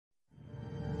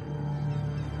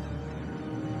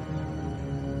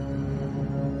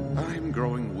I'm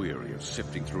growing weary of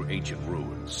sifting through ancient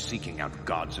ruins, seeking out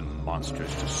gods and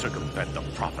monsters to circumvent the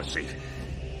prophecy.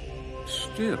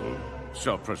 Still,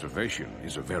 self-preservation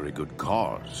is a very good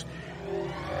cause.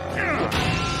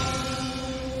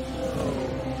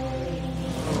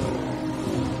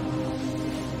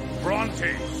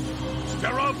 Brontes,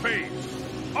 Steropes,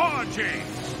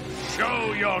 Arges,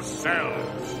 show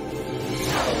yourselves!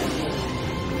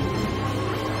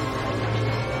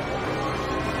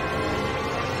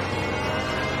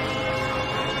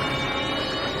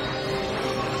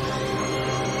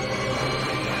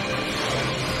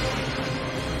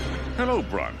 Hello,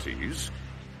 Brontes.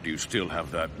 Do you still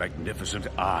have that magnificent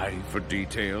eye for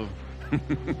detail?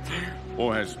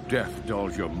 Or has death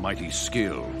dulled your mighty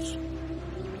skills?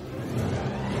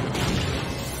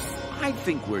 I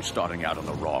think we're starting out on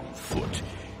the wrong foot.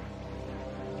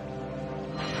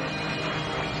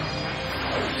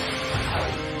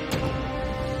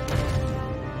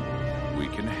 We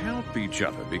can help each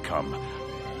other become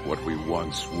what we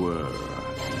once were.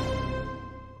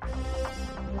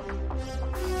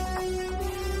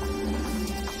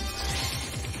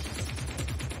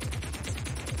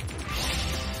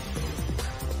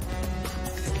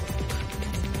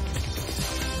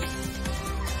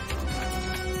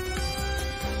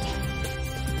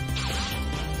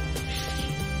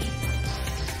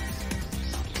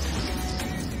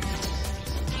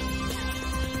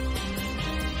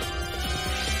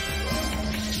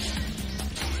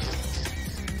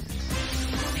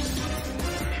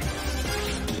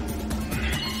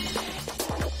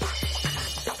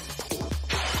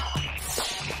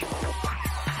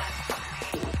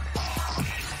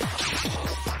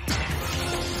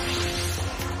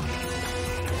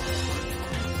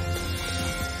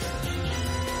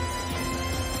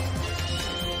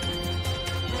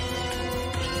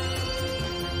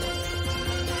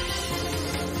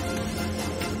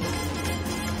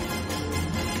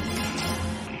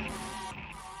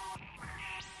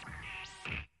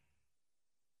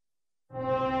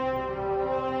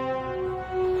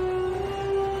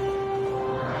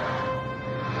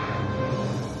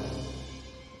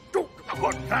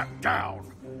 Put that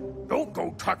down. Don't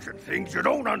go touching things you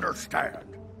don't understand.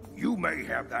 You may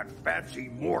have that fancy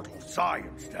mortal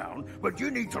science down, but you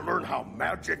need to learn how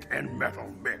magic and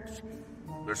metal mix.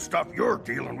 The stuff you're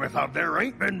dealing with out there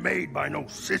ain't been made by no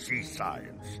sissy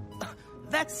science.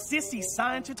 That sissy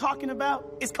science you're talking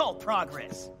about is called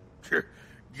progress.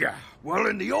 Yeah, well,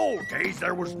 in the old days,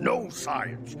 there was no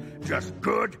science. Just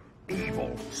good,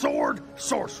 evil, sword,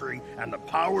 sorcery, and the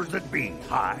powers that be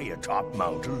high atop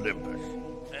Mount Olympus.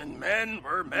 And men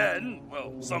were men.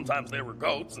 Well, sometimes they were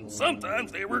goats, and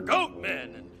sometimes they were goat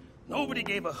men. And nobody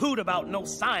gave a hoot about no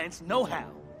science, no how.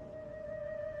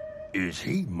 Is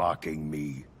he mocking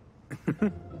me?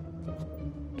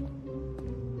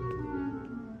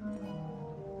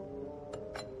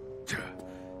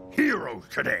 Heroes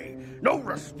today. No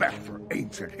respect for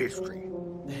ancient history.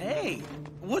 Hey,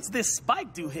 what's this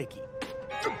spike doohickey?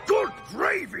 Good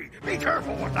gravy! Be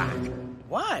careful with that!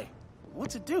 Why?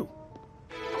 What's it do?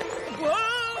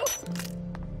 Whoa!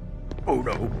 Oh,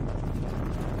 no.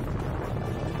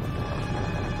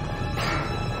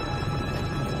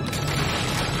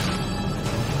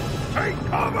 Take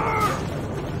cover!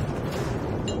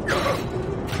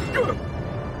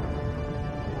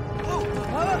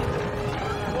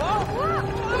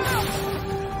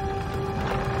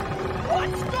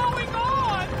 What's going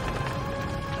on?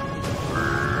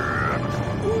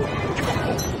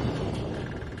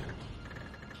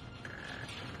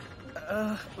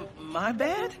 My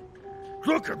bad?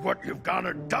 Look at what you've gone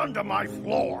and done to my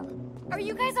floor. Are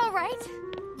you guys all right?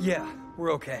 Yeah,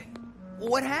 we're okay.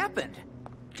 What happened?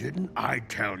 Didn't I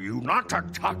tell you not to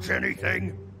touch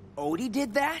anything? Odie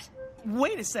did that?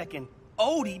 Wait a second.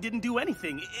 Odie didn't do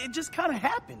anything. It just kind of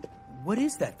happened. What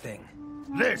is that thing?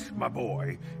 This, my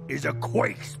boy, is a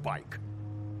quake spike.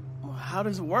 How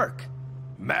does it work?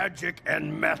 Magic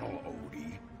and metal,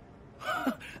 Odie.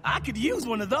 I could use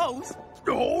one of those.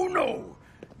 Oh, no.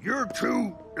 You're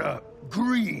too,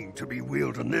 green to be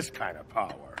wielding this kind of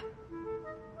power.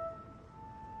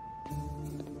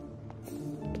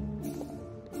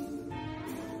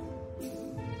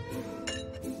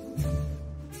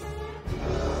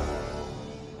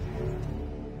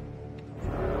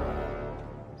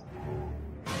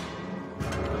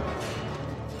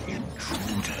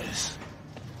 Intruders.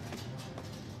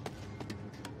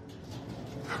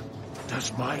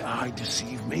 Does my eye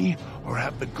deceive me, or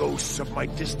have the ghosts of my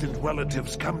distant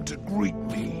relatives come to greet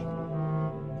me?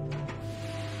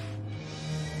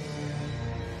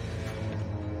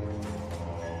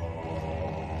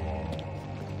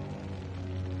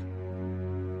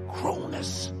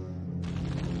 Cronus,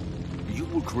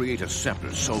 will create a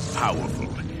scepter so powerful,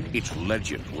 its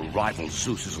legend will rival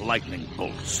Zeus's lightning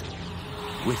bolts.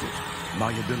 With it,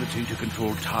 my ability to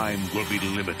control time will be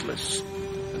limitless,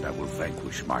 and I will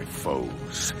vanquish my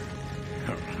foes.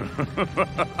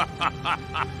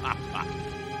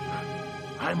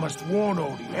 I must warn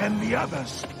Odie and the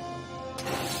others.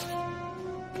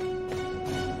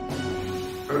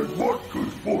 And what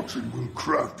good fortune will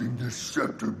crafting this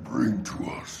scepter bring to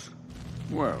us?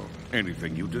 Well,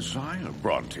 anything you desire,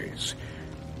 Brontes.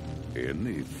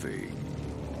 Anything.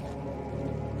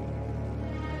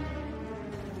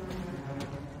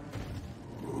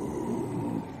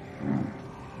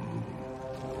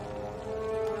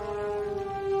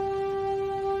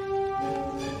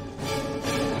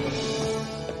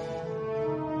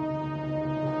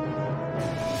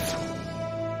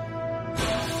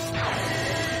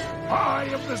 Eye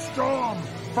of the storm!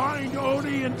 Find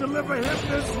Odie and deliver him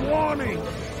this warning!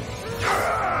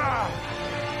 Ah!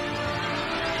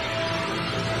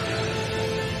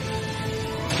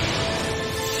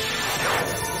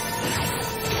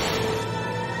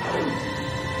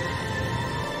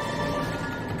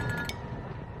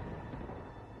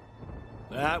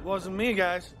 That wasn't me,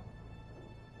 guys.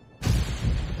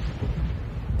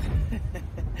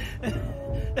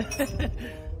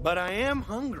 But I am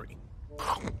hungry.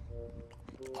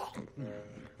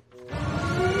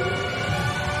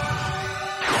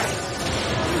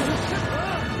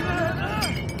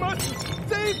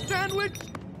 Save sandwich!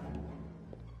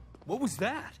 What was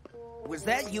that? Was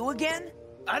that you again?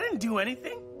 I didn't do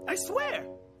anything. I swear.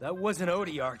 That wasn't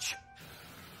Odie, Arch.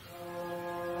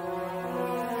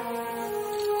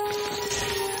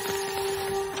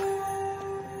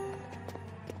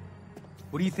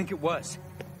 What do you think it was?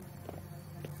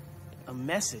 A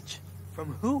message.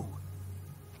 From who?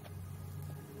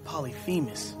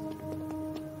 Polyphemus.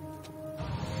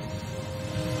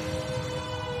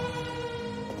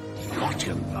 What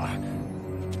in the...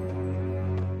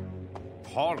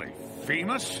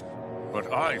 Polyphemus?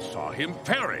 But I saw him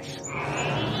perish.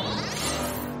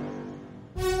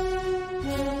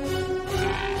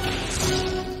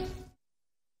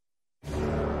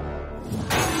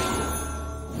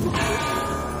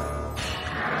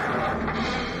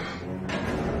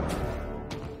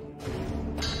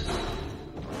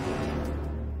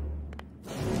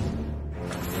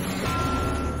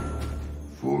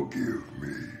 Forgive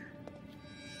me.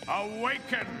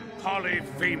 Awaken,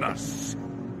 Polyphemus!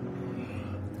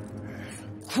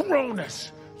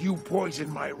 Cronus! You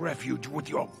poisoned my refuge with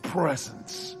your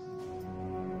presence.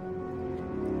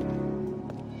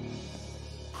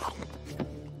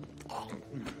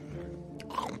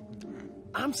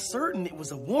 I'm certain it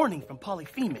was a warning from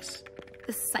Polyphemus.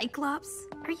 The Cyclops?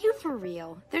 Are you for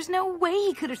real? There's no way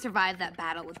he could have survived that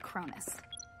battle with Cronus.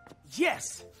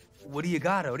 Yes! What do you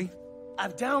got, Odie?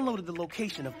 I've downloaded the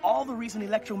location of all the recent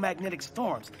electromagnetic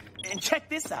storms. And check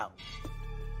this out.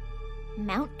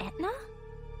 Mount Etna?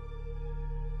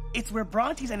 It's where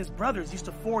Brontes and his brothers used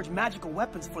to forge magical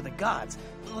weapons for the gods,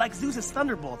 like Zeus's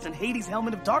thunderbolts and Hades'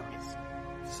 helmet of darkness.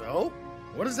 So?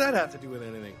 What does that have to do with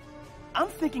anything? I'm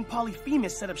thinking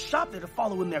Polyphemus set up shop there to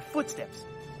follow in their footsteps.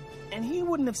 And he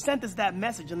wouldn't have sent us that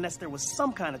message unless there was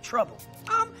some kind of trouble.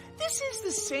 This is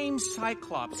the same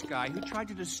Cyclops guy who tried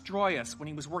to destroy us when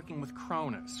he was working with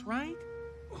Cronus, right?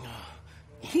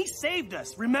 He saved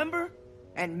us, remember?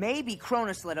 And maybe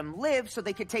Cronus let him live so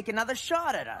they could take another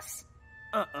shot at us.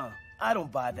 I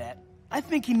don't buy that. I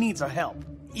think he needs our help.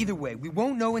 Either way, we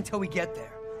won't know until we get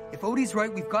there. If Odie's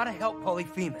right, we've got to help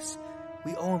Polyphemus.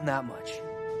 We owe him that much.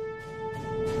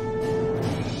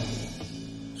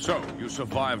 So, you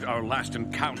survived our last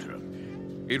encounter.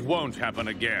 It won't happen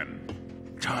again.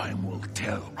 Time will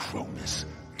tell, Cronus.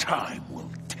 Time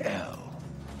will tell.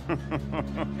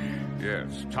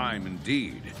 Yes, time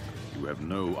indeed. You have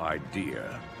no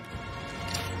idea.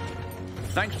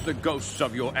 Thanks to the ghosts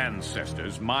of your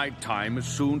ancestors, my time is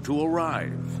soon to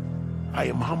arrive. I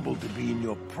am humbled to be in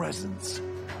your presence.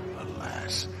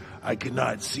 Alas, I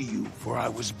cannot see you, for I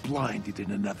was blinded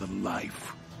in another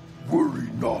life. Worry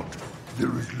not.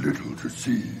 There is little to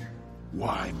see.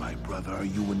 Why, my brother, are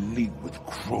you in league with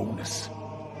Cronus?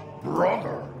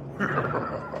 Brother?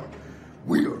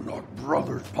 We are not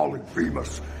brothers,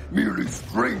 Polyphemus. Merely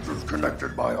strangers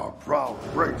connected by our proud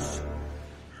race.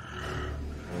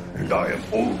 And I am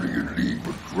only in league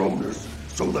with Cronus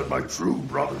so that my true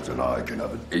brothers and I can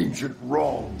have an ancient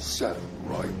wrong set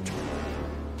right.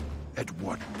 At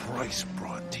what price,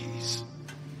 Brontes?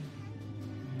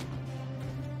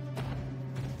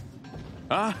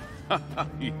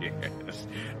 Yes.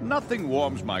 Nothing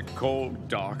warms my cold,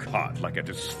 dark heart like a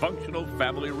dysfunctional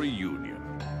family reunion.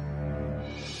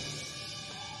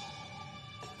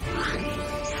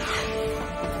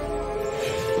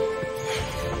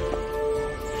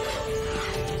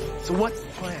 So what's the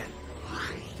plan?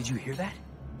 Did you hear that?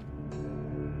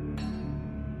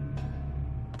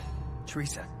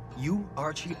 Teresa, you,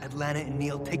 Archie, Atlanta, and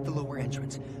Neil take the lower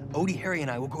entrance. Odie, Harry,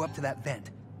 and I will go up to that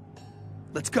vent.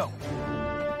 Let's go.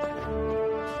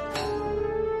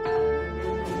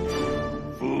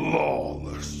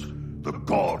 Flawless. The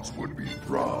gods would be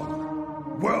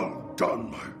proud. Well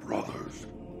done, my brothers.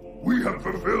 We have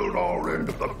fulfilled our end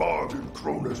of the bargain,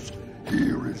 Cronus.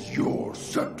 Here is your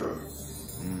scepter.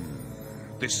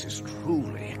 This is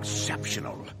truly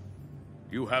exceptional.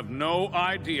 You have no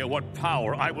idea what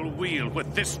power I will wield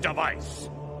with this device.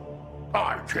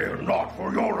 I care not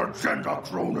for your agenda,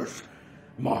 Cronus.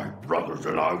 My brothers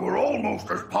and I were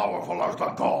almost as powerful as the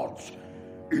gods.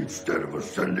 Instead of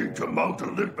ascending to Mount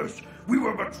Olympus, we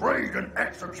were betrayed and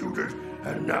executed,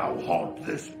 and now haunt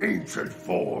this ancient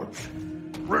forge.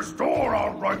 Restore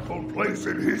our rightful place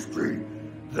in history.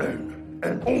 Then,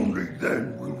 and only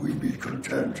then, will we be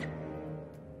content.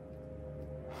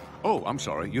 Oh, I'm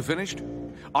sorry. You finished?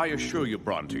 I assure you,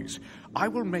 Brontes, I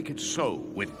will make it so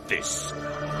with this.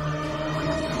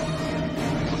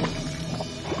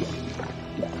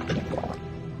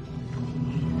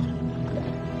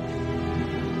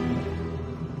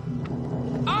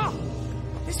 Ah!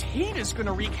 This heat is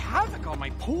gonna wreak havoc on my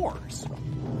pores.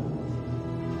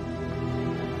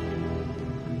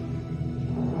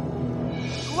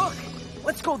 Look!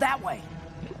 Let's go that way.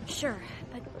 Sure,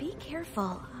 but be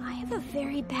careful. I have a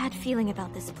very bad feeling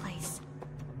about this place.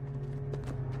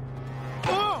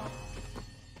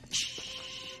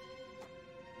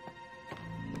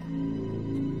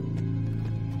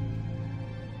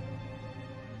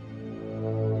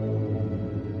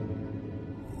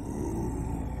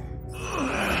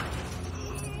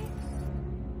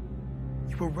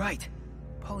 You were right.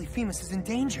 Polyphemus is in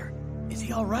danger. Is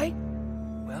he all right?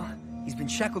 Well, he's been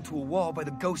shackled to a wall by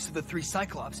the ghosts of the 3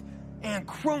 Cyclops and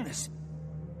Cronus.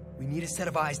 We need a set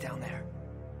of eyes down there.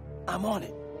 I'm on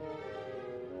it.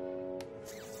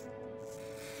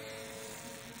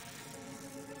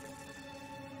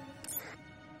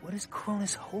 What is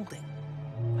Cronus holding?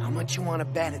 How much you want to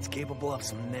bet it's capable of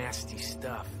some nasty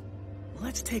stuff?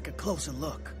 Let's take a closer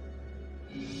look.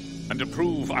 And to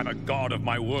prove I'm a god of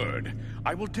my word,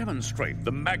 I will demonstrate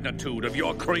the magnitude of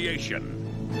your creation.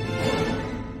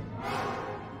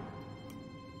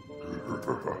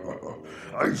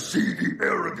 I see the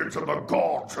arrogance of the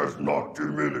gods has not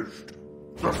diminished.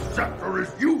 The scepter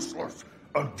is useless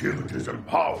until it is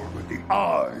empowered with the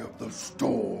Eye of the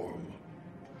Storm.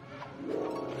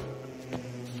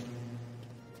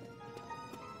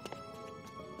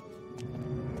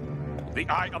 The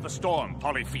Eye of the Storm,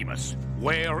 Polyphemus.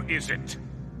 Where is it?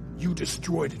 You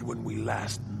destroyed it when we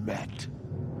last met.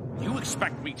 You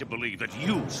expect me to believe that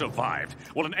you survived,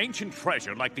 while an ancient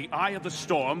treasure like the Eye of the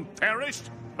Storm perished?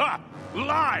 Ha!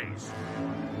 Lies!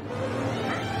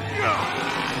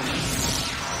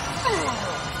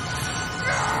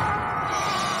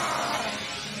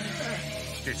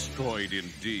 Destroyed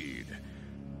indeed.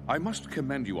 I must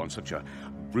commend you on such a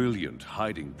brilliant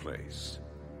hiding place.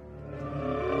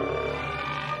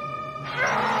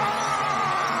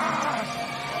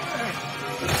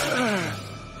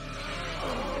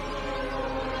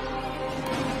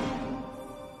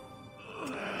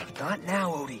 Not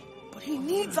now, Odie. But he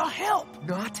needs our help.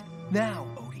 Not now,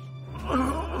 Odie.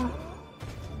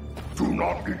 Do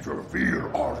not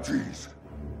interfere, Archies.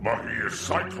 But he is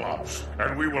Cyclops,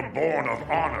 and we were born of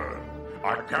honor.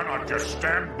 I cannot just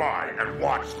stand by and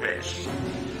watch this.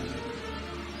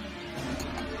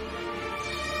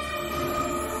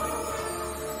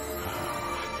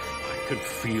 I could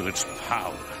feel its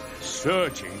power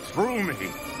surging through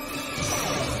me.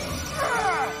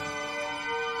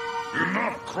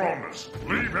 Enough, Cronus.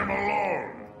 Leave him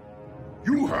alone.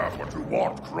 You have what you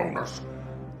want, Cronus.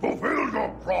 Fulfill your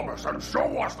promise and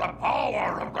show us the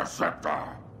power of the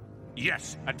scepter.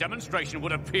 Yes, a demonstration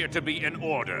would appear to be in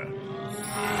order.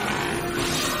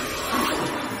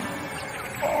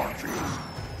 Archies,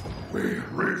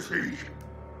 where is he?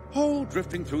 Oh,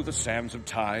 drifting through the sands of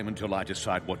time until I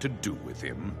decide what to do with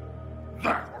him.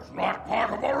 That was not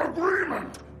part of our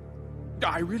agreement.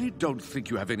 I really don't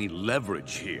think you have any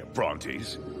leverage here,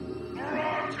 Brontes.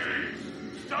 Brontes!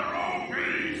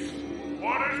 Staropes!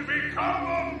 What has become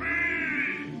of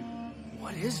me?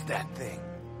 What is that thing?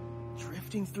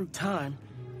 Drifting through time,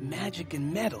 magic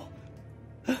and metal.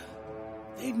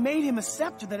 They've made him a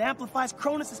scepter that amplifies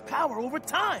Cronus' power over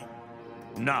time.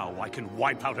 Now I can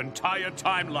wipe out entire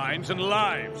timelines and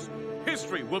lives.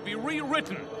 History will be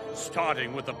rewritten,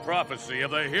 starting with the prophecy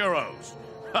of the heroes.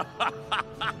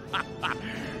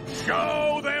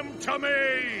 Show them to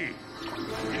me!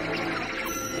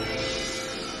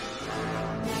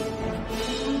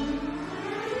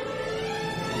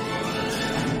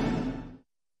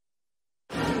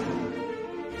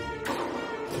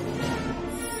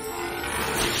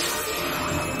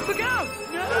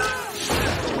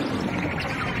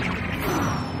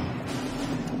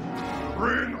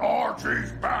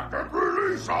 Archie's back and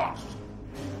release us!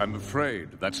 I'm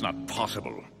afraid that's not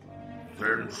possible.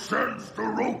 Then send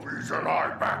Steropes and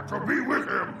I back to be with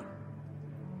him!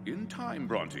 In time,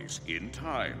 Brontes, in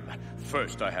time.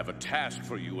 First, I have a task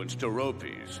for you and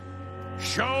Steropes.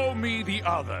 Show me the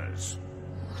others.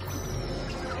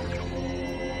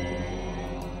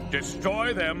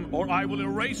 Destroy them, or I will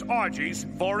erase Argies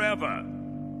forever.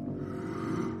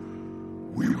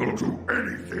 We will do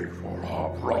anything for our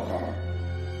brother.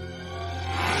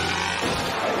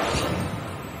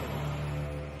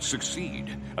 Succeed,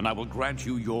 and I will grant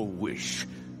you your wish.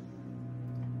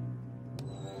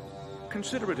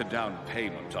 Consider it a down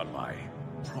payment on my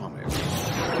promise.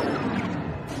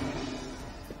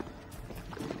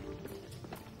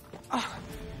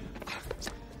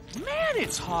 Man,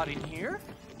 it's hot in here.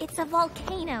 It's a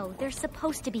volcano. They're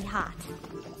supposed to be hot.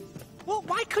 Well,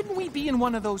 why couldn't we be in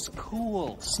one of those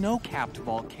cool, snow-capped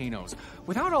volcanoes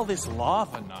without all this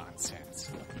lava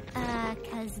nonsense?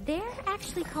 'Cause they're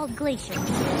actually called glaciers.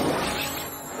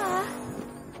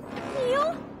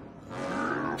 Neil?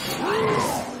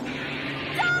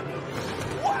 Stop!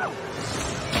 Whoa!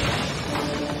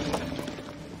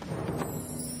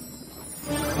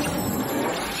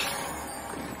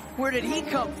 Where did he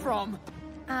come from?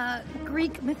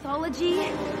 Greek mythology?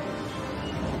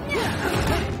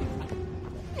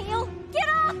 Neil, get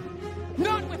up!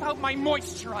 Not without my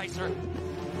moisturizer.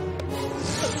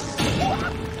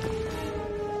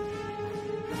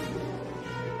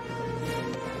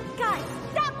 Guys,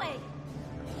 that way!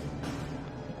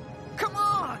 Come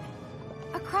on!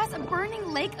 Across a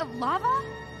burning lake of lava?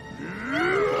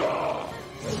 I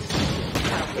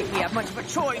don't think we have much of a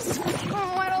choice.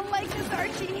 Oh, I don't like this,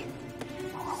 Archie.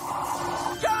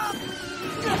 Stop!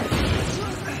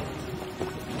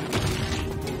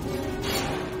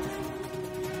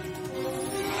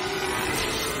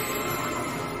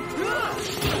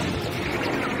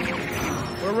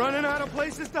 We're running out of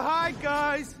places to hide,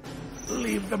 guys.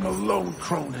 Leave them alone,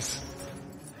 Cronus.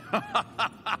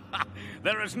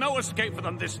 There is no escape for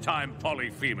them this time,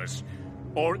 Polyphemus.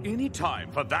 Or any time,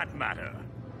 for that matter.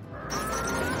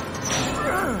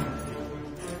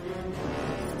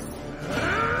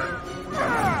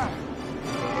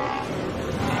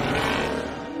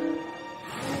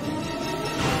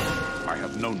 I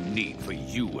have no need for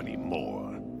you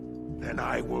anymore. Then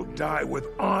I will die with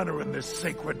honor in this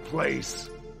sacred place.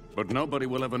 But nobody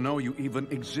will ever know you even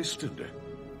existed.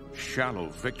 Shallow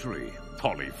victory,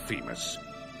 Polyphemus.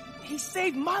 He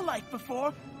saved my life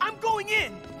before. I'm going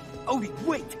in. Odie,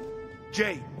 wait!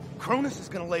 Jay, Cronus is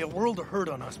gonna lay a world of hurt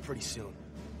on us pretty soon.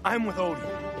 I'm with Odie.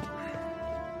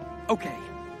 Okay,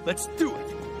 let's do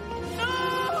it.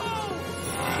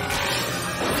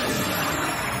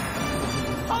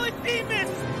 Polyphemus!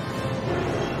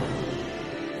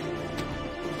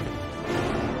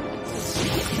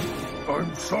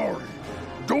 I'm sorry.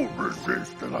 Don't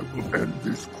resist and I will end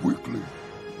this quickly.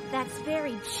 That's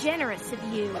very generous of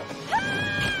you.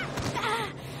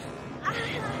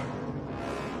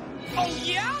 Oh,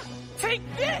 yeah? Take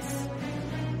this!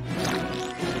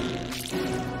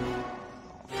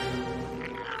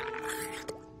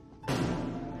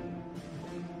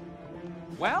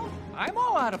 Well, I'm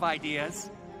all out of ideas.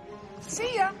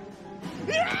 See ya!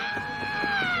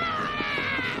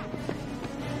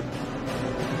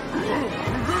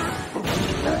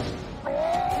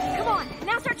 Come on,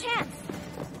 now's our chance.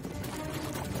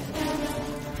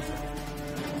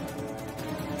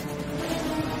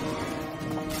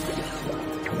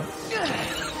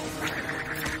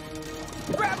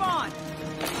 Grab on!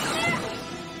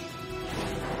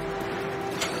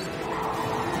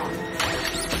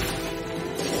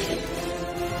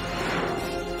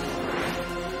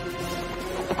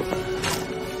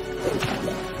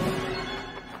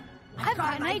 I've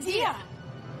got an idea.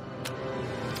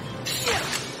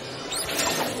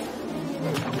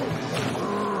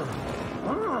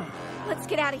 Let's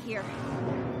get out of here.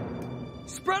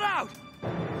 Spread out!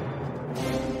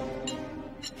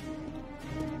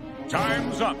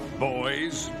 Time's up,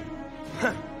 boys.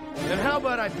 Then how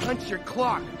about I punch your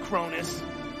clock, Cronus?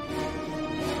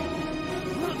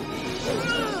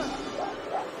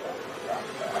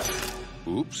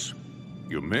 Oops.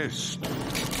 You missed.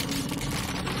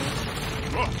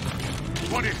 Oh,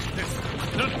 what is this?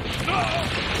 No!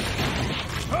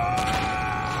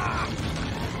 Ah!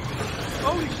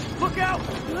 Odie, look out!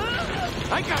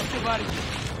 I got you, buddy.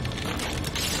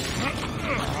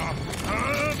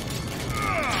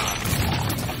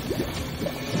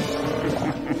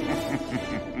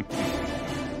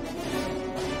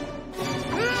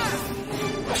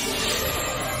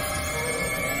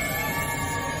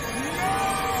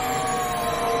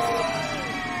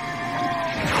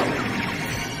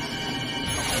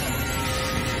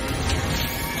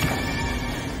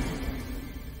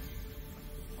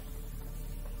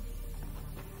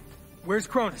 Where's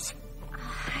Cronus?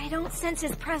 I don't sense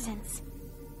his presence.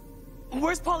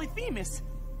 Where's Polyphemus?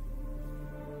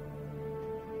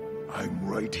 I'm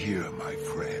right here, my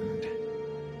friend.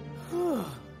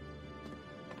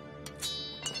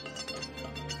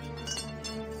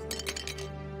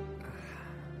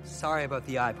 Sorry about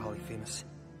the eye, Polyphemus.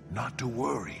 Not to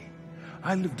worry.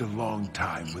 I lived a long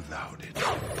time without it.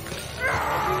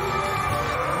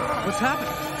 What's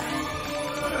happening?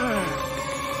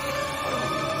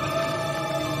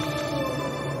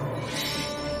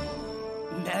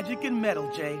 Magic and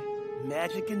metal, Jay.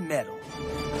 Magic and metal.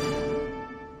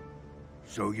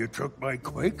 So you took my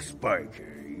quake spike,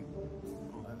 eh?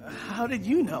 How did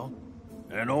you know?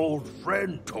 An old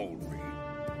friend told me.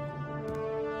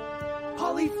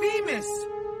 Polyphemus!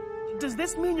 Does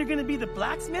this mean you're gonna be the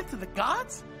blacksmith to the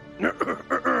gods?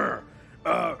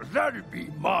 That'd be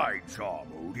my job,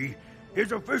 Odie.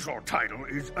 His official title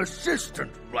is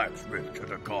Assistant Blacksmith to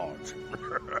the Gods.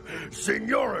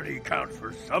 Seniority counts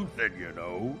for something, you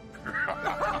know.